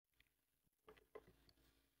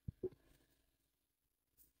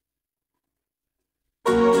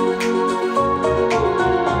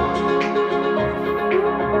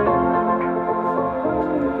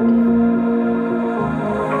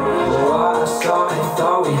I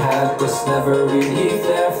thought we had was never really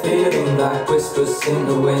there. Feeling like whispers in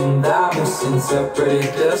the wind. I'm missing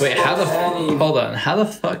separated. Wait, hold on. How the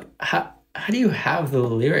fuck? How do you have the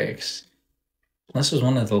lyrics? This was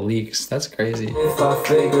one of the leaks. That's crazy. If I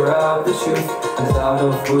figure out the truth, I thought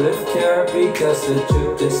of would have cared, because the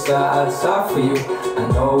truth is that for you. I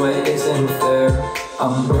know it isn't fair.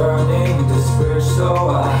 I'm burning this bridge, so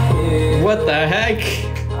I hit. What the heck?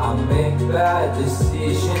 I make bad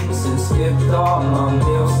decisions and skipped all my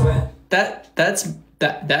meals when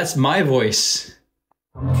that's my voice.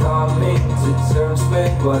 I'm coming to terms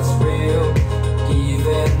with what's real,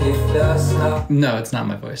 even if that's not. No, it's not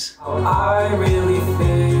my voice. How I really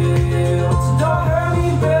feel. So don't hurt me,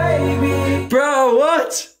 baby. Bro,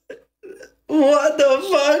 what? What the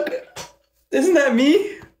fuck? Isn't that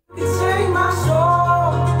me? Take my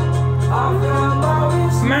soul. I've got my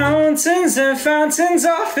wings. Mountains and fountains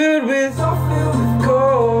are filled with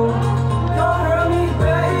gold. Don't hurt me,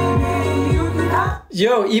 baby. You can have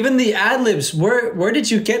Yo, even the ad-libs, where did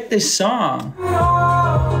you get this song? it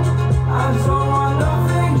all. I don't want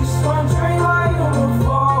nothing, just wondering why you will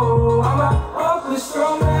fall. I'm a hopeless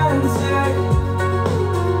romantic.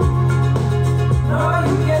 No,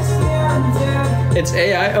 you guess the ending. It's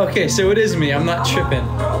AI? Okay, so it is me. I'm not tripping.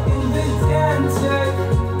 Broken pedantic.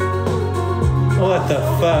 What the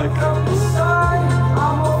fuck? Up inside,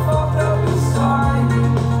 I'm all fucked up inside.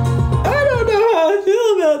 I don't know how I feel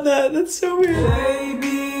about that. That's so weird.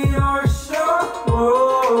 Baby, you're so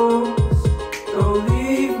close. Don't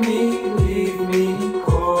leave me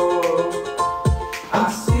cold.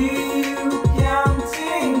 I see you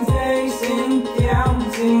counting days and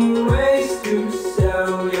counting ways to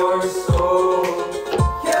sell your soul.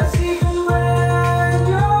 'Cause even when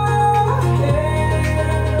you're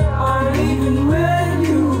here, or even when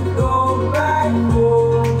you go back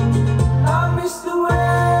home, I miss the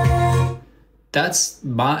way. That's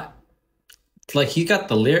my... Like, you got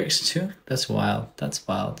the lyrics too? That's wild. That's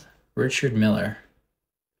wild. Richard Miller.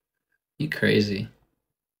 You crazy.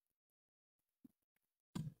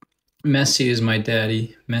 Messi is my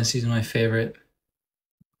daddy. Messi's my favorite.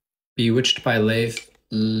 Bewitched by Leve.